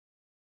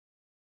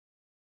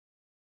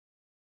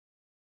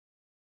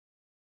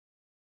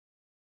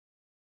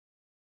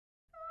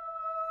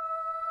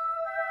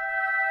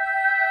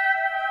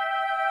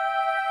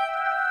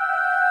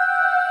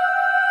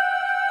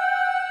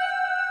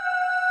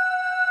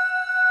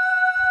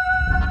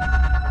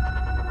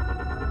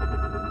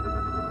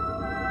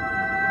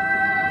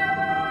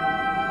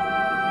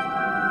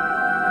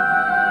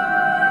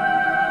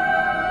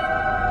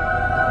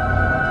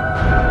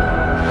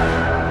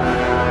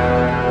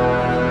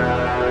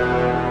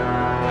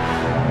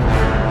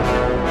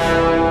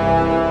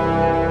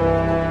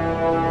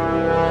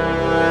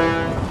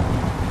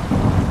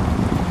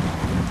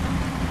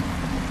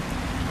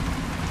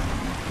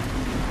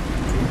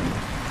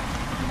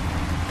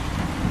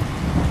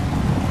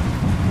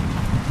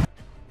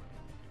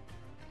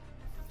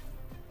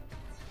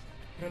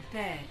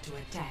to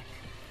attack.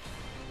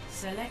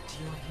 Select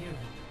your hero.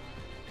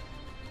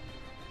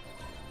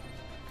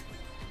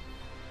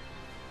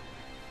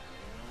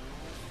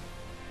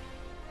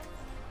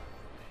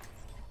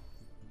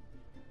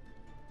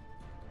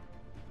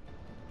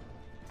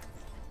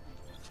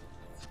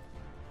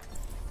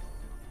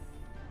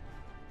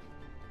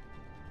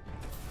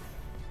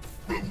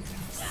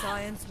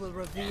 Science will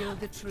reveal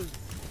the truth.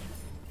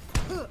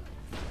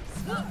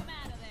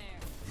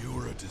 You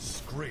were a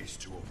disgrace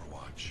to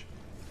Overwatch.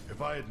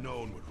 If I had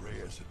known what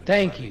Reyes had been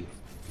Thank planning, you.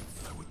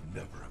 I would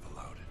never have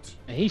allowed it.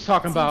 And he's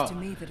talking about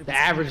that the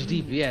average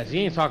DPS. He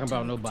ain't talking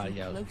about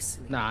nobody else.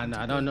 Nah,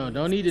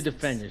 don't need to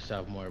defend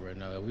yourself more, bro.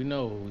 No, we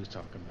know who he's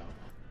talking about.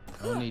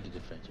 Don't need to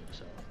defend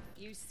yourself.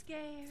 You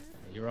scared?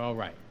 You're all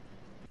right.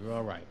 You're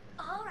all right.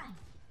 All right,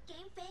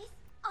 game face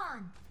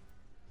on.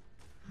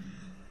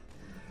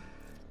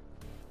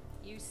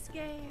 You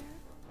scared?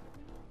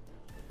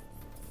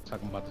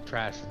 Talking about the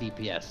trash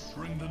DPS.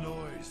 Bring the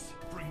noise.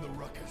 Bring the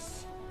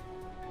ruckus.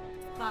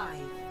 5,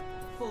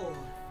 4,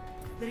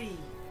 3,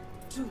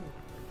 2,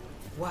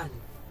 1.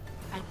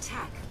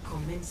 Attack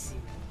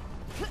commencing.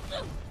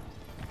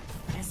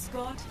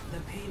 Escort the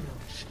payload.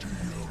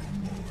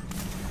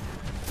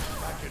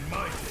 Back in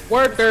my day,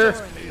 Worker.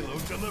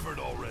 payload delivered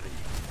already.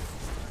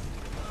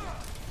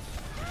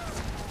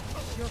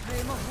 Your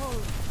aim a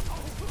hole.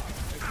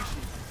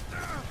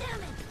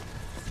 Damn it!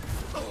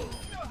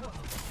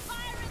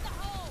 Fire in the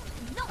hole!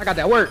 I got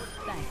that work.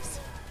 Thanks.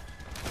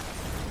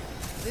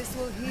 This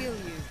will heal you.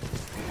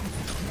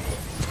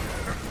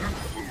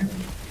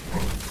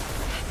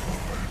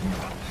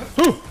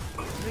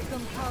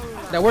 Become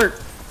power. That work.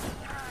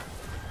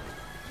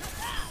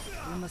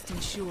 We must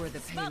ensure the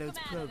payload's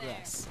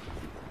progress.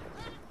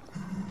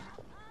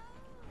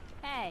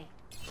 Hey.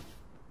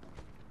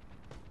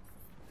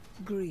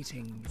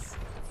 Greetings.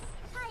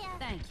 Hiya.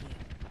 Thank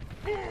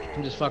you.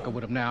 I'm just fucking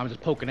with him now. I'm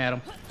just poking at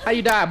him. How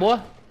you die, boy?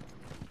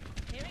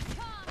 Here it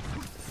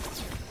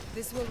comes.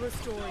 This will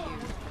restore you.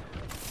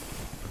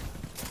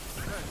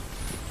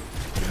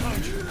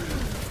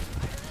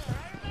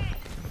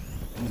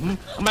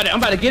 I'm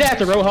about to get at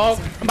you, Roadhog.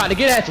 I'm about to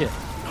get at you.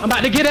 I'm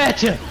about to get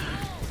at you.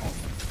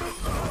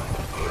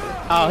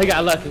 Oh, he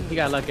got lucky. He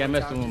got lucky. I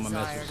messed with him with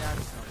my message.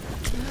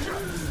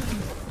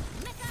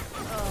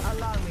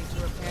 Allow me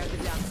to repair the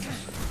damage.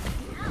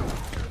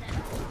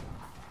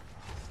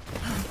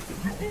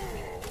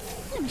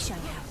 Let me show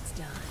you how it's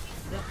done.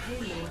 The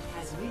payload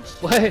has reached.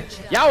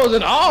 What? Y'all was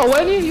in awe,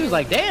 wasn't he? He was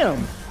like,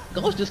 damn,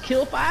 Ghost just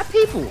killed 5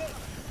 people.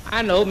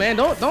 I know, man.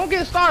 Don't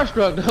get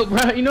starstruck, though,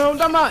 bro. You know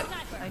what I'm talking about?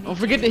 Don't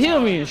forget to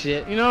heal me and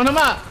shit. You know what I'm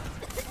talking about?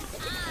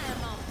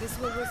 This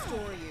will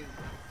restore you.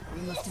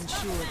 We must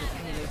ensure the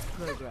payload's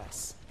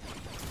progress.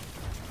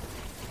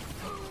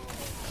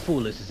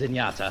 Foolish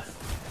Zenyatta.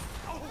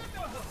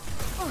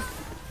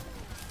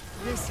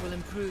 This will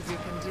improve your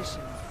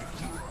condition.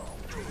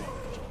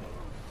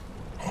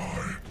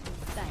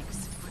 Thanks.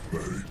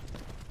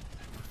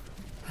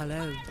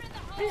 Hello.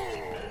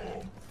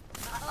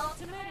 My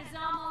ultimate is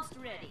almost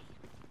ready.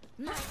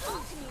 My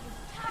ultimate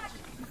is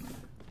charging.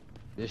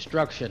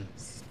 Destruction.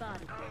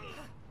 Spotted.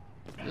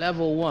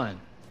 Level 1.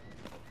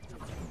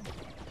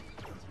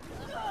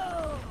 Do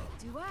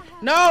I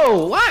have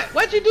No! What?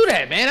 Why'd you do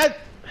that, man?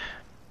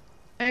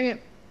 Dang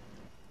it.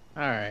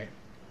 Alright.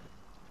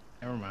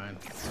 Never mind.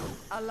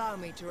 Allow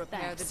me to repair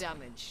Thanks. the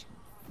damage.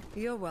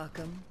 You're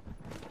welcome.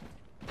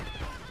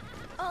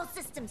 all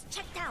systems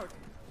checked out?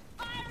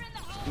 Fire in the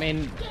hole! I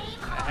mean,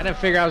 I didn't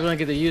figure I was gonna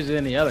get to use it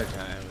any other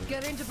time.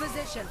 Get into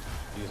position.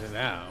 Use it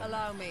now.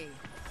 Allow me.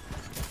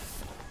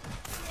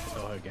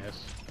 So I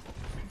guess.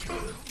 The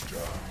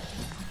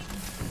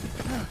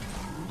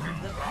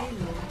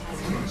payload has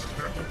reached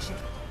the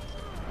chip.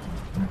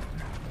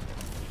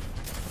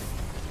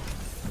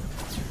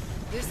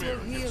 This will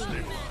heal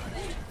you.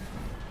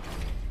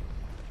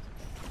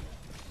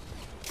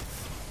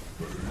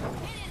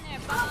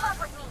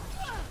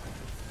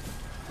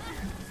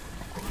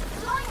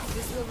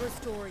 This will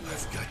restore you.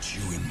 I've got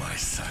you in my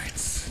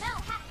sights.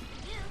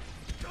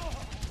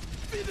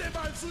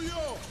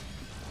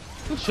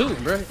 Who's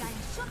shooting, bro?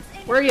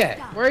 Where you at?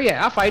 Where you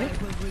at? I'll fight it. I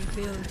will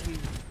rebuild you.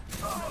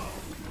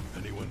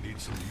 Anyone need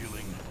some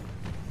healing?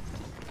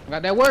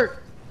 Got that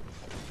work.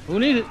 Who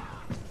need it?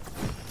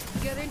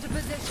 Get into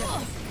position.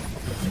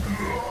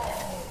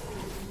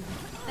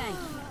 Thank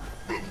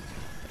you.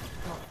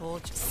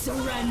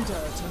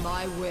 Surrender to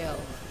my will.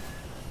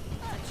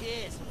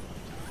 Cheers.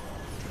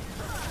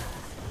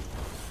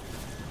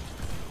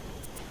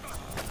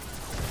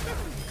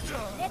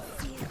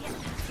 Let's see you get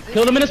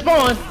Killed him in the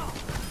spawn. The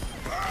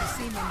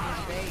seaman will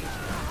evade.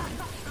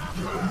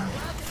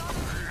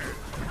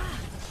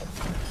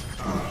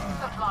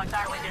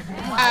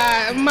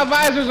 My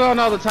visor's on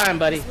all the time,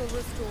 buddy. This will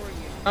restore you.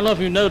 I don't know if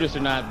you noticed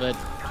or not, but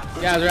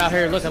you guys are out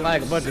here looking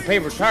like a bunch of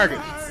paper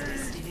targets.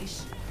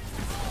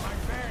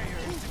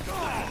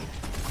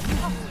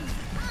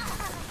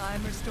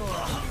 I'm restored.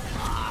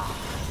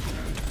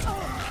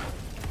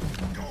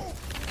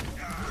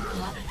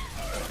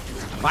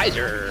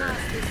 Visor.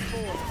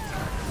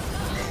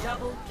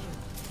 Double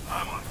kill.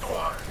 I'm on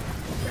fire.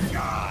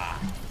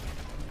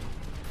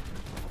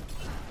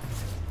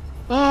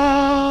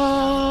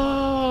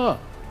 Oh,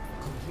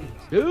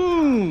 Complete.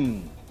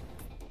 dude.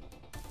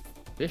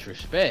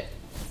 Disrespect.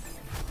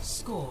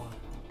 Score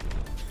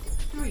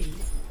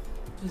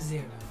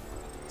 3-0.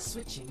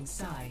 Switching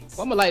sides.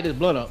 Well, I'm gonna light this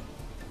blunt up.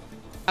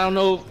 I don't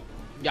know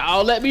if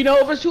y'all let me know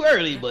if it's too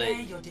early, but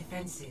Prepare your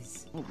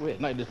defenses. oh, go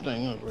ahead, light this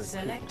thing up. Right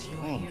Select your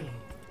quick. hero.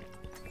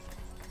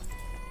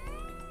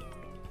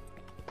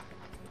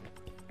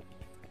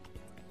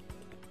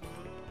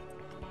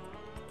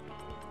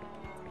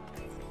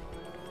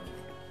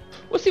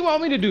 What's he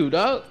want me to do,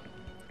 dog?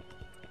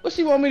 What's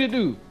he want me to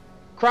do?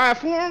 Cry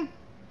for him?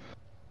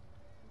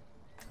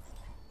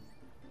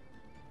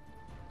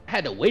 I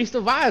had to waste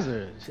a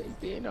visor.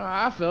 You know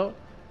how I felt.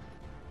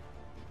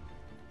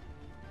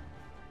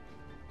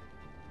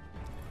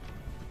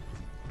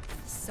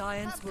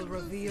 Science will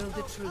reveal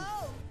the truth.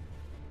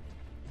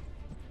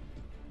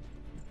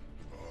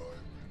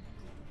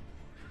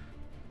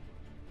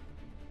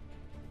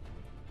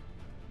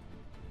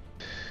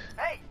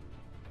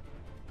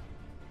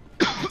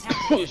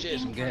 Oh shit,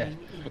 some gas.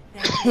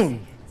 You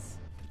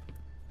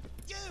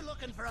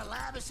looking for a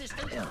lab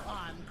assistant?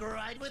 I'm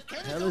great with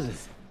Hell is it?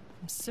 chemicals.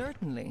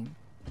 Certainly.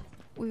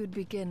 We would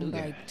begin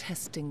Okay. by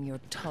testing your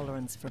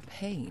tolerance for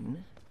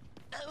pain.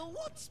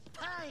 What's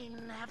pain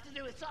have to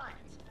do with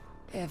science?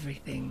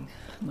 Everything,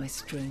 my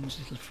strange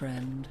little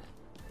friend.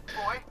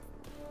 Boy?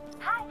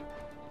 Hi.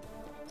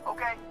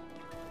 Okay.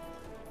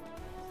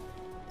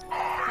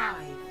 5,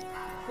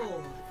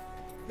 4,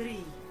 3,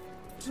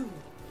 2,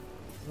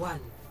 1.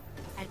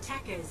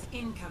 Attackers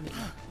incoming.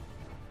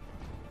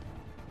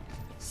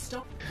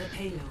 Stop the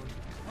payload.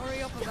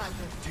 Hurry up about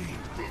it. Team,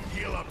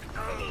 heal up.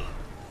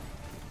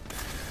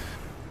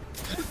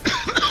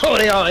 Oh,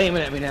 they all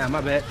aiming at me now.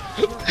 My bad.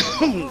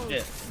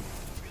 Shit.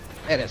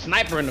 Had a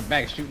sniper in the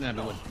back shooting at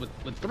me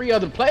with 3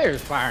 other players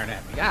firing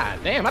at me. God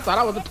damn, I thought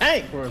I was a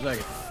tank for a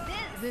second.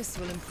 This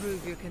will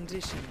improve your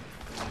condition.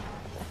 A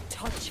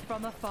touch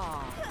from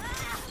afar.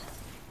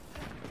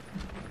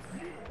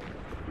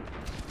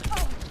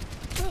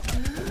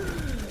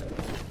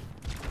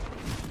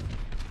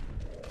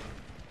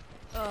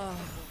 Oh,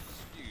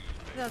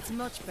 that's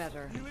much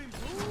better.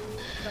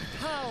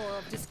 The power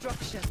of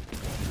destruction.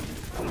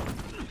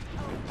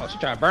 Oh, she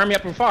tried to burn me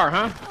up from far,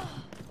 huh?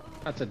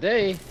 Not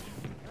today.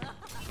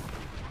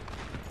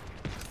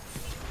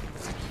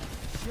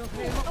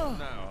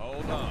 Now,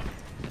 hold on.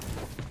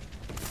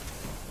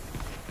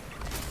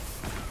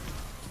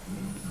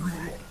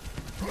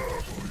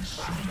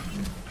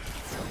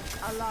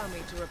 Allow me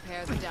to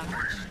repair the damage.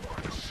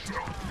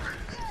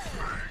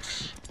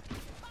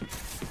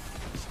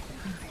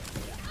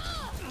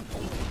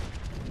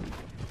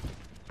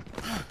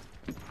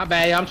 My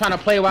bad, y'all. I'm trying to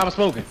play while I'm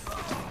smoking.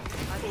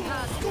 I've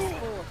passed this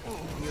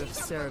forth. You have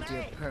served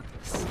your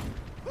purpose.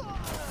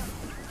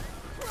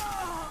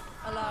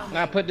 Allow me.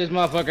 I put this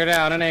motherfucker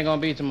down, it ain't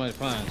gonna be too much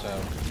fun,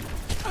 so.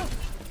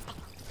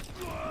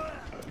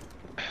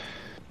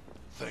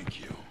 Thank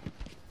you.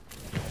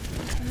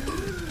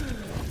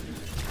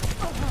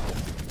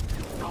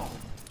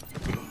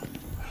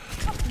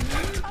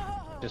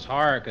 It's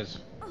hard, cause,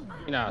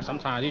 you know,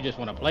 sometimes you just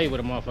wanna play with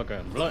a motherfucker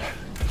in blood.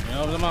 You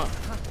know what I'm talking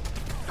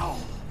about?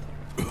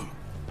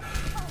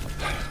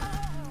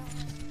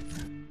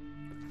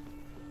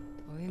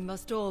 We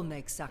must all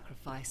make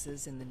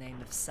sacrifices in the name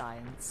of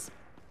science.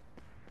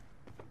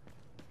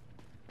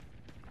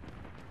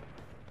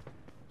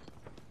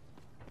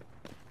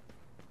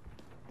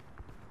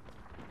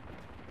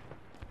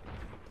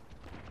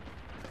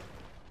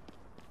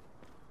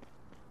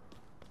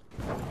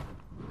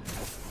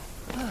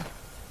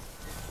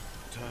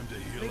 Time to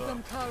heal up.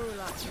 Become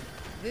Karula.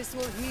 This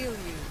will heal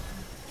you.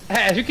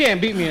 Ash, you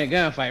can't beat me in a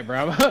gunfight,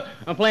 bro.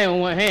 I'm playing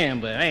with one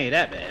hand, but it ain't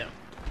that bad.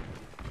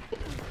 The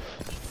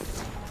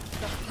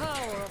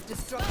power of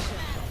destruction.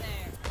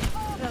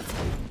 That's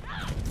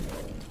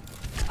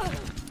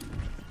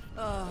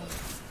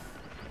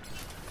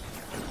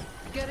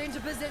Get into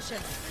position.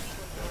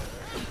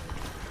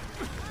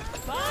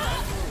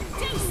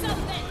 Do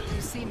something!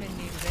 You seem in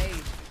need of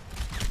aid.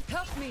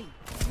 Help me.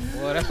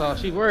 Boy, that's all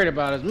she worried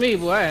about is me,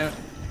 boy. I ain't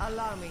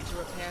Allow me to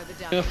repair the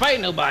even damage. fight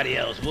nobody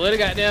else, boy. They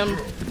goddamn.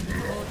 What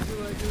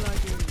do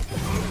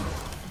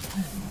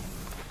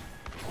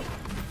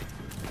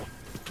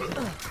I do?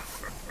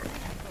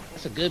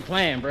 That's a good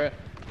plan, bro.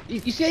 You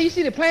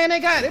see the plan they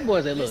got? Them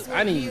boys, they look.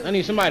 I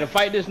need somebody to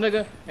fight this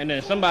nigga, and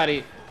then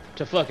somebody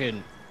to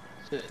fucking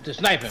to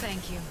snipe him,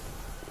 Thank you.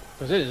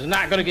 cause it is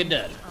not gonna get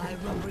done. I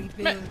will rebuild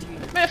Man, you.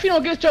 man, if you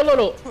don't get your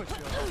little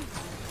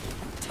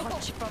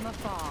Touch from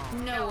afar.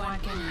 No one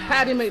can have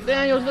Patty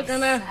McDaniels looking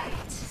there.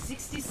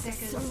 60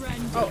 seconds.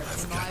 Oh,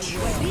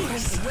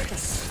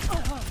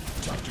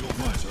 Tactical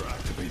visor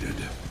activated.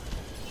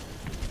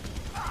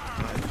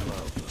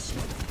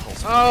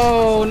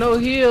 oh, no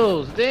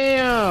heals.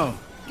 Damn.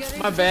 Get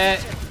My into bad.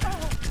 position.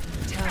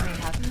 Tell me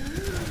how.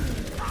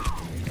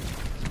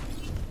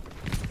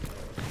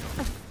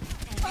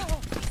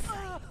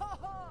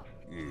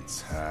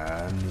 It's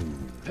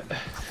Hanu.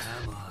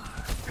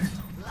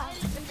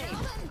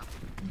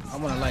 I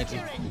wanna light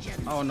you.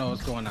 Oh no,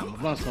 what's going on?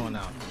 What's going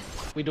on?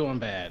 We doing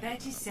bad.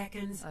 30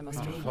 seconds. I must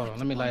remaining. Hold on,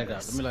 let me light it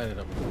up. Let me light it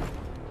up.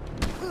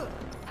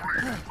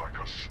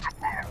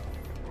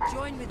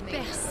 Join with me.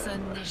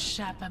 Personne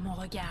n'échappe à mon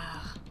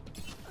regard.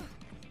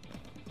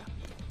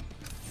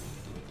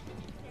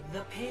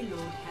 The payload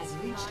has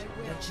reached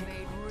the checkpoint.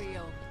 Made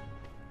real.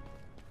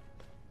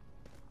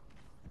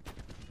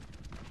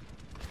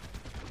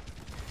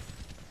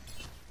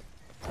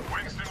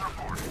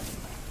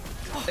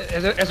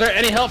 Is there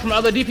any help from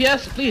other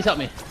DPS? Please help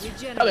me.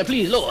 Help me,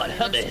 please, Lord.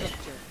 Help me.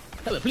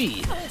 Help me,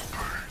 please.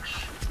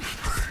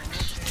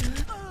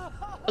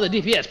 Other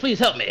DPS, please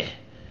help me.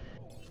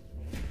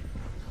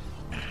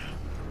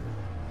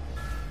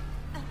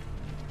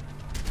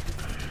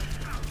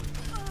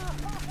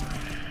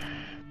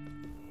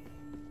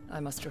 I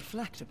must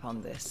reflect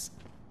upon this.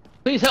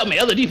 Please help me,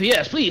 other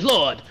DPS, please,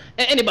 Lord.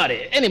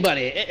 Anybody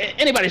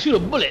shoot a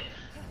bullet.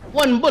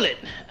 One bullet.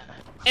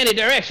 Any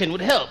direction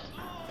would help.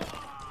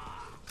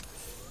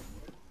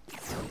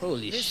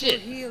 Holy This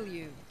shit. will heal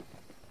you.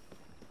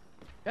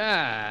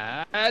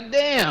 God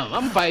damn,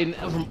 I'm fighting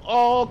from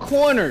all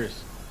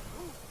corners.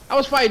 I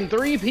was fighting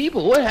 3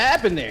 people. What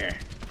happened there?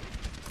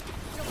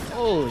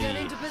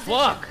 Holy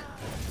fuck.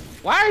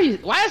 Why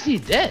is he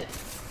dead?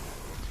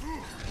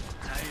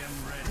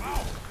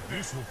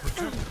 This will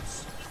protect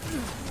us.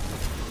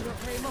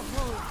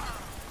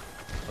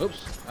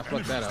 Oops, I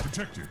fucked that up.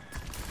 Protected.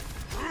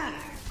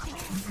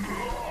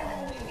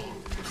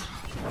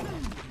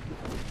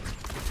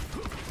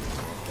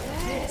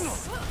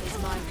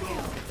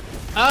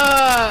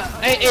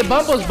 Hey,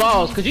 Bumble's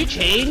balls, could you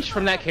change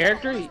from that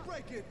character?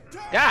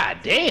 God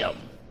damn.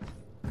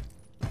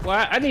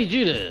 Well, I need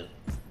you to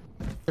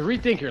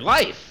rethink your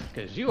life,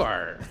 because you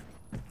are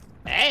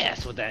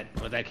ass with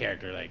that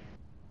character, like.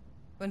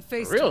 When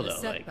faced real, with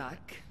a though, like,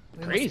 setback,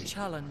 we crazy. must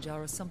challenge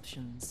our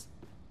assumptions.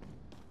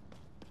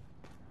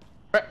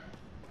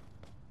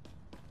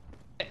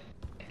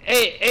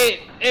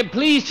 Hey,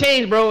 please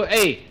change, bro.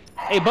 Hey,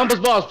 Bumpus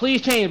balls,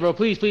 please change, bro.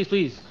 Please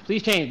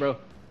change, bro.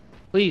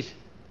 Please.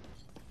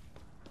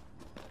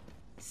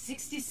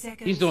 60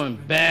 seconds. He's doing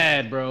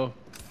bad, bro.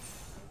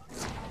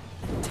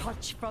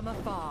 Touch from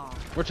afar.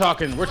 We're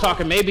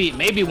talking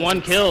maybe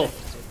 1 kill,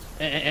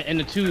 and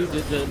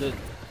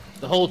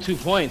the whole 2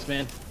 points,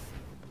 man.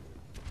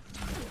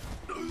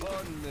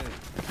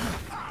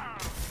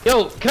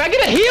 Yo, can I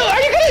get a heal?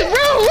 Are you kidding,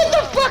 bro? What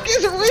the fuck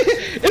is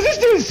this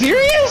dude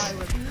serious?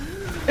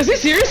 Is he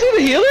seriously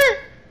the healer?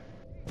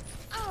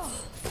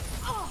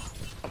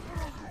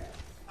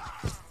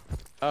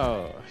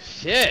 Oh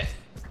shit!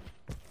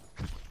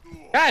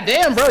 God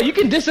damn, bro, you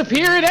can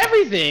disappear and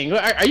everything.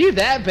 Are you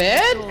that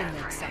bad? All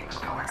make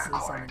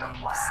sacrifices in the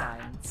name of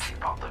science.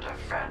 Keep up the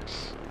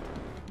defense.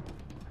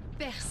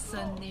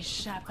 Personne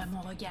n'échappe à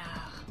mon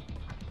regard.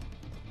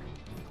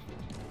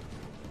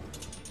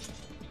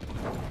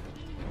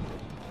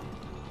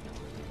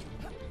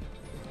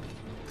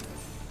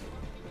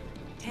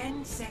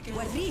 Ten seconds.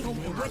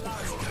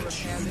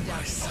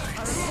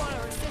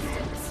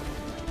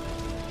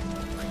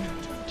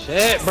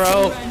 Shit,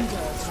 bro.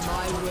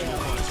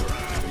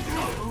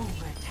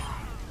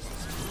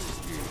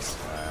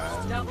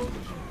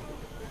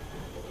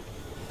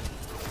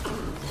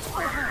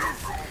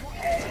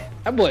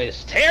 That boy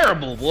is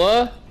terrible,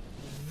 boy.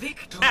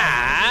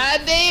 Ah,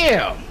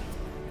 damn.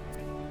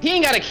 He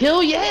ain't got a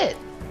kill yet.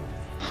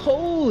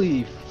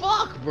 Holy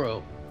fuck,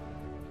 bro.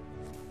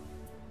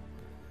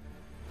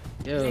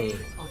 Yo.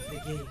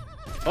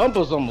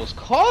 Bumpers almost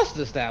cost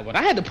us that one.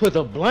 I had to put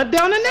the blunt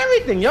down and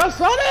everything. Y'all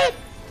saw that?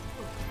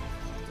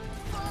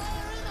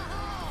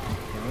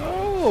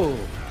 Oh.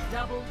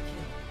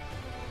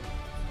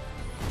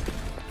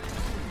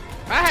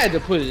 I had to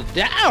put it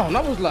down.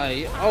 I was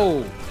like,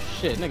 oh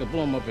shit, nigga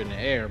blew him up in the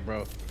air,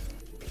 bro.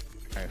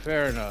 Alright,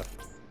 fair enough.